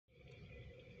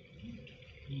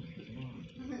Come on.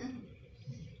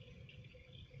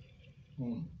 Oh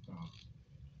my god.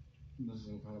 This is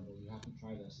incredible. You have to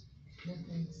try this. No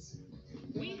thanks.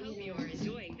 We hope you are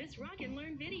enjoying this Rock and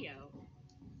Learn video.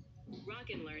 Rock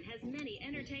and Learn has many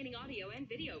entertaining audio and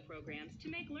video programs to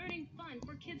make learning fun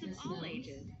for kids of all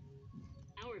ages.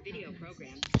 Our video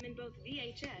programs come in both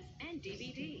VHS and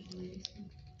DVD.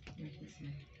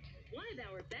 One of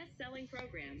our best-selling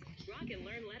programs, Rock and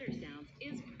Learn Letter Sounds,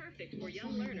 is perfect for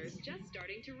young learners just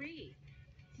starting to read.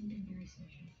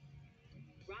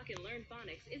 Rock and Learn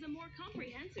Phonics is a more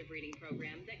comprehensive reading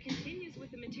program that continues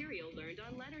with the material learned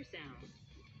on letter sounds.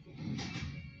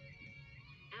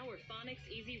 Our Phonics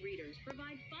Easy Readers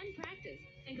provide fun practice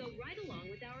and go right along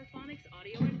with our Phonics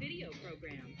audio and video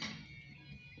programs.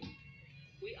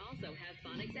 We also have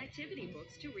Phonics activity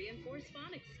books to reinforce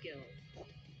phonics skills.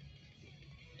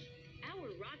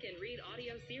 Our Rock and Read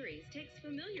audio series takes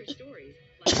familiar stories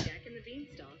like Jack and the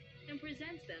Beanstalk and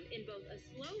presents them in both a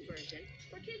slow version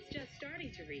for kids just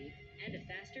starting to read and a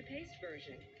faster-paced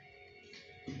version.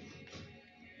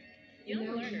 Young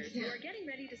learners who are getting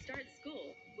ready to start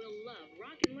school will love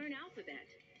Rock and Learn Alphabet.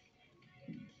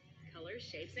 Colors,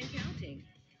 shapes, and counting.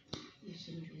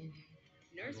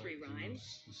 Nursery rhymes.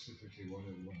 Specifically what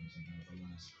it was about the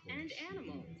last course. And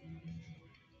animals.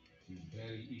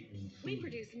 We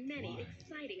produce many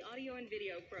exciting audio and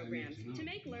video programs to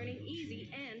make learning easy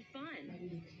and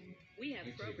fun. We have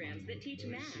programs that teach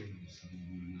math,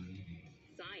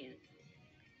 science,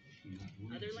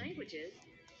 other languages,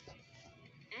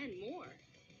 and more.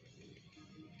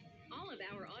 All of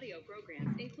our audio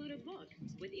programs include a book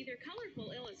with either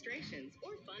colorful illustrations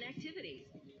or fun activities.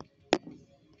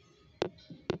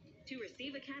 To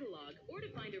receive a catalog or to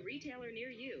find a retailer near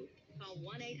you, call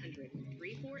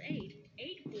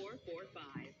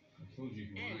 1-800-348-8445.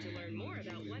 And to learn more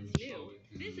about what's new,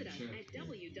 visit us at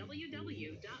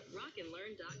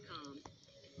www.rockandlearn.com.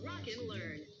 Rock and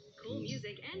Learn. Cool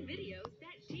music and videos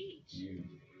that teach.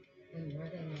 And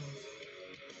what else?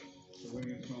 So where are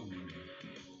you from?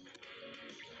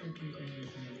 I'm from Grand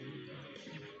Island.